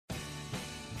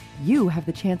you have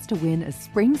the chance to win a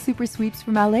spring super sweeps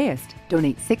from LAist.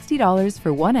 Donate $60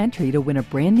 for one entry to win a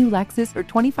brand new Lexus or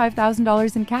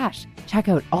 $25,000 in cash. Check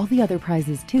out all the other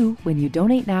prizes too when you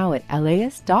donate now at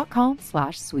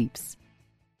laist.com/sweeps.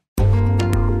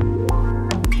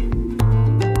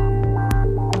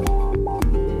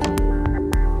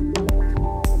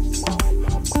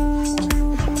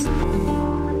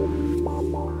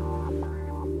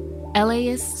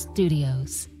 LAist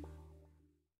Studios.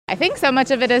 I think so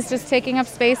much of it is just taking up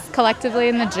space collectively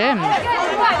in the gym.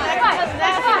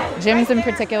 Gyms in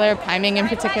particular, priming in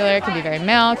particular, can be very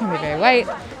male, can be very white.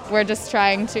 We're just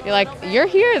trying to be like, you're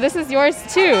here, this is yours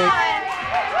too.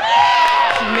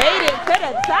 She made it to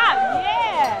the top,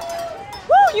 yeah.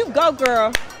 Woo, you go,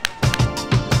 girl.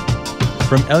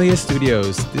 From LAist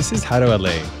Studios, this is How to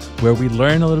LA, where we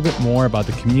learn a little bit more about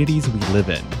the communities we live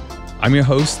in. I'm your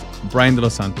host, Brian De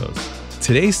Los Santos.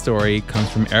 Today's story comes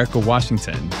from Aaricka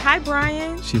Washington. Hi,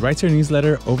 Brian. She writes her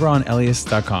newsletter over on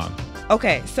laist.com.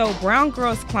 Okay, so Brown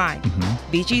Girls Climb,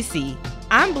 BGC.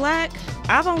 I'm Black.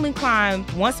 I've only climbed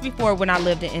once before when I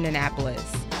lived in Indianapolis.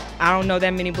 I don't know that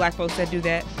many Black folks that do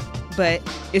that, but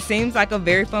it seems like a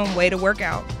very fun way to work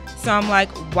out. So I'm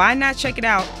like, why not check it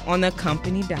out on the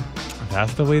company dime?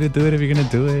 That's the way to do it if you're going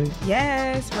to do it.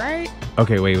 Yes, right?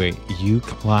 Okay, wait. You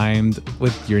climbed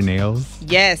with your nails?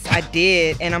 Yes, I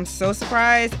did. And I'm so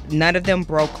surprised none of them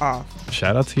broke off.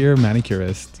 Shout out to your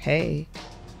manicurist. Hey.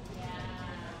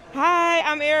 Hi,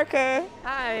 I'm Aaricka.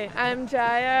 Hi, I'm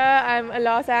Jaya. I'm a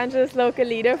Los Angeles local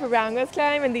leader for Brown Girls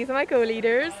Climb, and these are my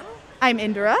co-leaders. I'm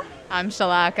Indira. I'm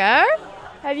Shalaka.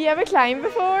 Have you ever climbed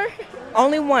before?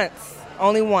 Only once.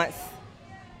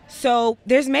 So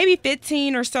there's maybe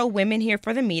 15 or so women here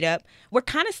for the meetup. We're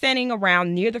kind of standing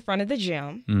around near the front of the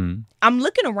gym. I'm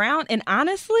looking around, and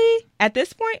honestly, at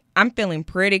this point, I'm feeling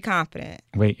pretty confident.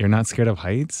 Wait, you're not scared of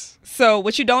heights? So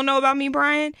what you don't know about me,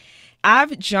 Brian,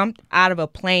 I've jumped out of a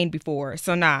plane before.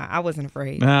 So nah, I wasn't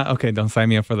afraid. Okay, don't sign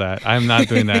me up for that. I'm not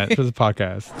doing that for the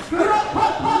podcast.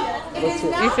 It is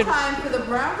now time for the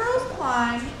Brown Girls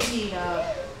Climb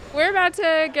meetup. We're about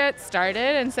to get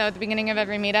started, and so at the beginning of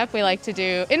every meetup, we like to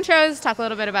do intros, talk a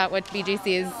little bit about what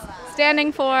BGC is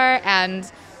standing for,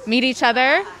 and meet each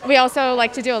other. We also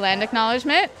like to do a land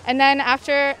acknowledgement, and then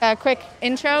after a quick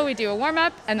intro, we do a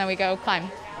warm-up, and then we go climb.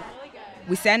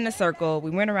 We sat in a circle,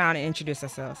 we went around and introduced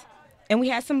ourselves, and we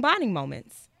had some bonding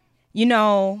moments. You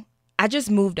know, I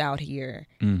just moved out here,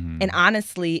 and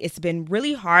honestly, it's been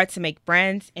really hard to make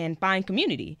friends and find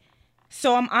community.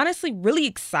 So I'm honestly really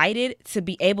excited to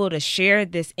be able to share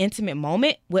this intimate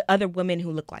moment with other women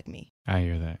who look like me. I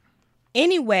hear that.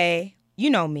 Anyway, you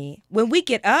know me. When we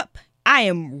get up, I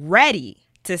am ready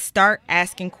to start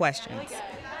asking questions.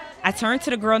 I turn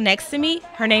to the girl next to me.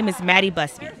 Her name is Maddie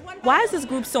Busby. Why is this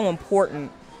group so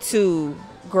important to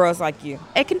girls like you?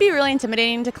 It can be really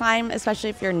intimidating to climb,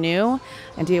 especially if you're new,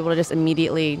 and to be able to just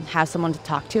immediately have someone to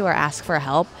talk to or ask for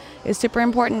help is super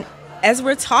important. As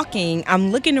we're talking, I'm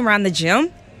looking around the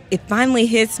gym. It finally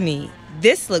hits me.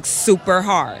 This looks super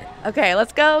hard. Okay,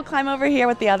 let's go climb over here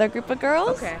with the other group of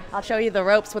girls. Okay. I'll show you the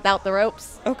ropes without the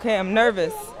ropes. Okay, I'm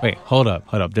nervous. Wait, hold up.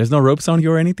 There's no ropes on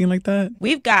you or anything like that?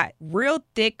 We've got real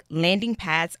thick landing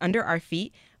pads under our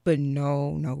feet, but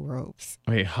no ropes.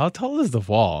 Wait, how tall is the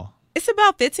wall? It's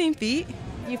about 15 feet.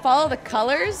 You follow the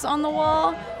colors on the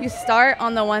wall. You start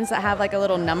on the ones that have like a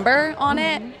little number on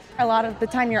it. A lot of the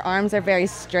time your arms are very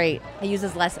straight. It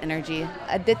uses less energy.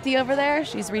 Aditi over there,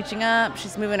 she's reaching up,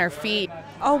 she's moving her feet.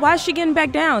 Oh, why is she getting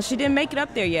back down? She didn't make it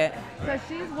up there yet. So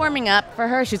she's warming up. For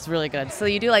her, she's really good. So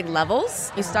you do like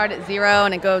levels. You start at 0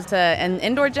 and it goes to an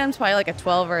indoor gym's probably like a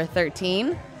 12 or a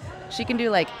 13. She can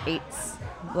do like 8s,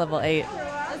 level 8.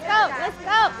 Let's go.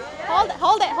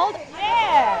 Hold it.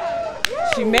 Yeah.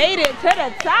 She made it to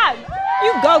the top.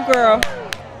 You go, girl.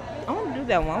 I want to do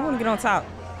that one. I want to get on top.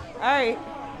 All right.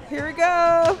 Here we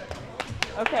go.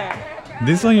 Okay.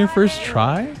 This is on your first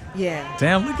try? Yeah.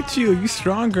 Damn, look at you. You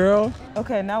strong, girl.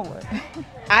 Okay, now what?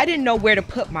 I didn't know where to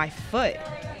put my foot.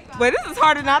 But this is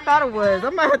harder than I thought it was. I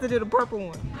might have to do the purple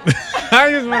one.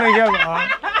 I just want to give up.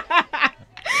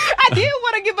 I did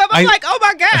want to give up. I'm like, oh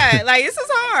my God. Like, this is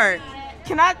hard.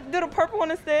 Can I do the purple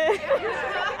one instead?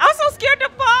 I'm so scared to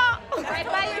fall. Right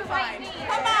by your right knee.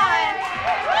 Come on.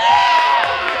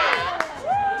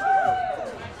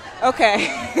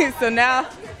 Okay, so now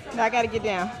I got to get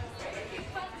down.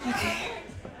 Okay.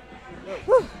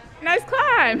 Whew. Nice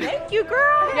climb. Thank you,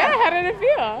 girl. Yeah, how did it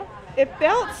feel? It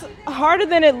felt harder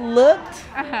than it looked.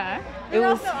 It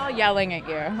was also all yelling at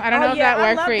you. I don't know if that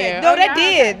worked for you. No, that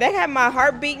did. That had my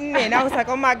heart beating, and I was like,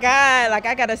 oh my God, like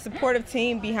I got a supportive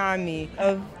team behind me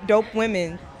of dope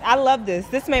women. I love this.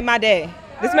 This made my day.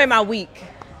 This made my week.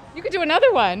 You could do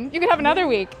another one. You could have another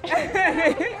week.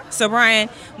 So, Brian,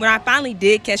 when I finally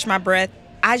did catch my breath,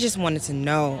 I just wanted to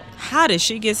know, how did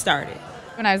she get started?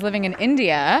 When I was living in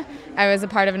India, I was a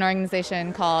part of an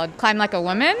organization called Climb Like a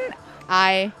Woman.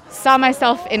 I saw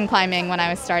myself in climbing when I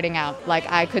was starting out. Like,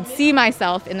 I could see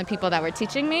myself in the people that were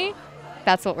teaching me.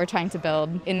 That's what we're trying to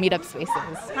build in meetup spaces.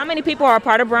 How many people are a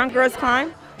part of Brown Girls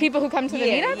Climb? People who come to the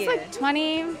meetups, like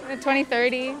 20,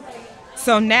 30.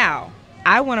 So now,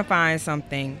 I want to find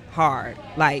something hard,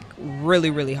 like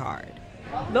really, really hard.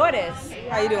 Lourdes,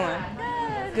 how you doing?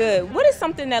 Good. What is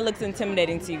something that looks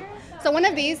intimidating to you? So one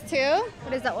of these two,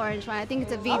 what is the orange one? I think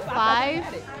it's a V5.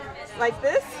 Like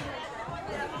this?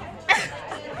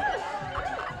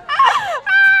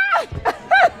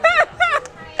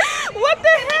 What the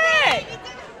heck?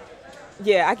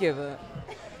 Yeah, I give up.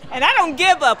 And I don't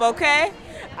give up, okay?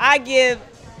 I give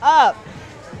up.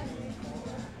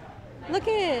 Look at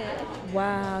it.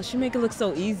 Wow, she make it look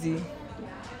so easy.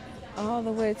 All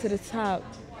the way to the top.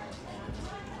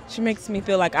 She makes me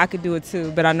feel like I could do it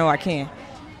too, but I know I can.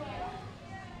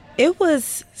 It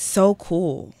was so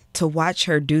cool to watch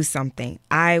her do something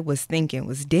I was thinking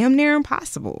was damn near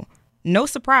impossible. No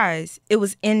surprise, it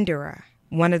was Indira,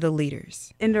 one of the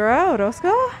leaders. Indira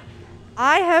Orozco.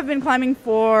 I have been climbing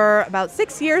for about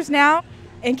 6 years now.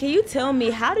 And can you tell me,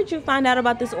 how did you find out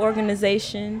about this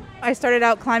organization? I started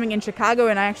out climbing in Chicago,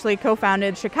 and I actually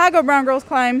co-founded Chicago Brown Girls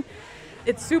Climb.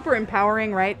 It's super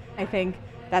empowering, right? I think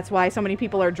that's why so many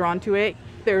people are drawn to it.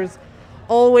 There's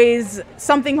always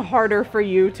something harder for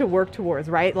you to work towards,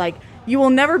 right? Like, you will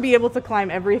never be able to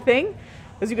climb everything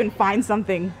because you can find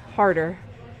something harder.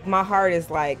 My heart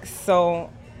is like so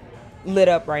lit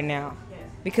up right now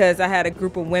because I had a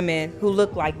group of women who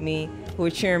looked like me, who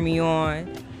were cheering me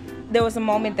on. There was a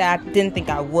moment that I didn't think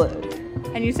I would.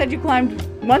 And you said you climbed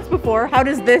once before. How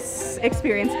does this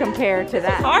experience compare to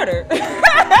that? Harder.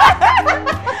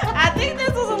 I think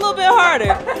this was a little bit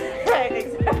harder. Right,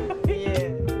 exactly. Yeah.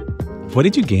 What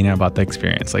did you gain out about the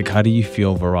experience? Like, how do you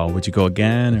feel overall? Would you go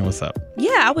again, or what's up?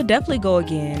 Yeah, I would definitely go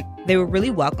again. They were really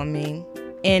welcoming,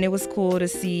 and it was cool to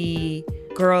see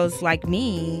girls like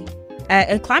me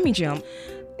at a climbing gym.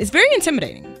 It's very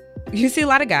intimidating. You see a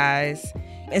lot of guys,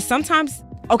 and sometimes...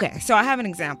 Okay, so I have an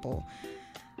example.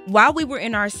 While we were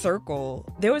in our circle,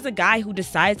 there was a guy who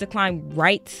decided to climb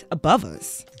right above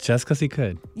us. Just because he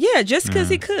could? Yeah, just because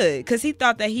he could. Because he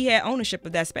thought that he had ownership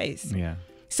of that space. Yeah.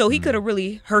 So he could have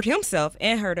really hurt himself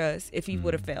and hurt us if he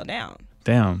would have fell down.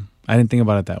 Damn. I didn't think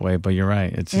about it that way, but you're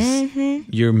right. It's just,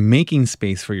 you're making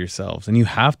space for yourselves, and you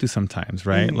have to sometimes,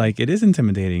 right? Like, it is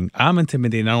intimidating. I'm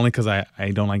intimidated not only because I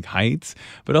don't like heights,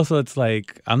 but also it's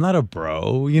like, I'm not a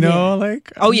bro, you know?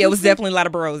 Like, oh, yeah, it was definitely a lot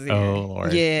of bros there. Oh,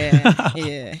 Lord. Yeah,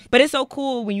 yeah. But it's so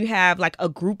cool when you have, like, a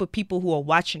group of people who are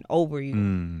watching over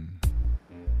you.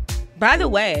 By the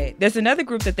way, there's another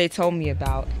group that they told me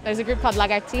about. There's a group called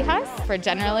Lagartijas for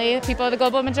generally people of the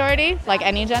global majority, like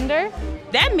any gender.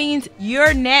 That means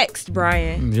you're next,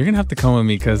 Brian. You're going to have to come with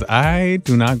me because I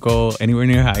do not go anywhere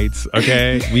near heights,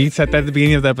 okay? We said that at the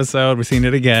beginning of the episode. We're seeing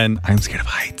it again. I'm scared of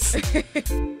heights.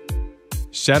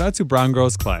 Shout out to Brown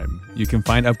Girls Climb. You can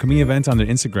find upcoming events on their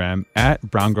Instagram at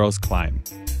Brown Girls Climb.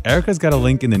 Aaricka's got a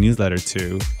link in the newsletter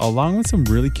too, along with some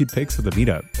really cute pics of the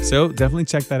meetup. So definitely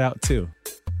check that out too.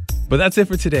 But that's it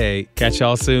for today. Catch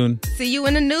y'all soon. See you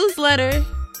in the newsletter.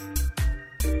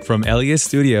 From LES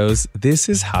Studios, this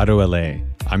is How to LA.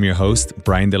 I'm your host,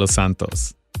 Brian De Los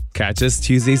Santos. Catch us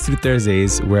Tuesdays through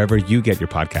Thursdays wherever you get your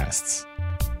podcasts.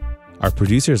 Our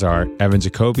producers are Evan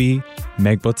Jacoby,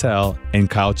 Meg Botel, and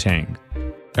Kyle Chang.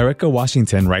 Aaricka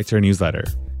Washington writes our newsletter.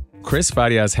 Chris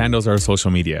Farias handles our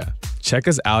social media. Check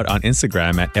us out on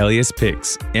Instagram at LES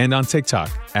Pics and on TikTok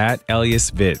at LES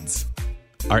Vids.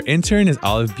 Our intern is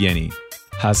Olive Bieni.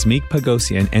 Hasmik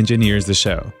Pagosian engineers the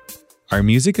show. Our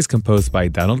music is composed by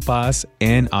Donald Paz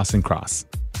and Austin Cross.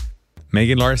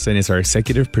 Megan Larson is our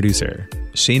executive producer.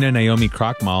 Shayna Naomi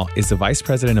Krochmal is the vice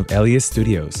president of LES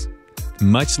Studios.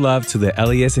 Much love to the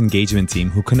LES engagement team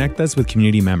who connect us with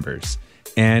community members.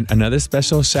 And another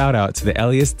special shout out to the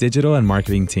LES digital and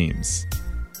marketing teams.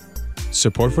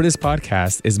 Support for this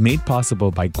podcast is made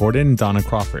possible by Gordon and Donna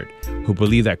Crawford, who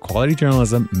believe that quality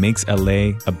journalism makes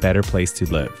LA a better place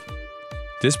to live.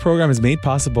 This program is made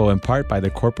possible in part by the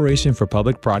Corporation for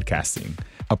Public Broadcasting,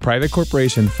 a private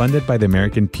corporation funded by the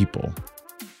American people.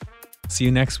 See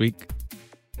you next week.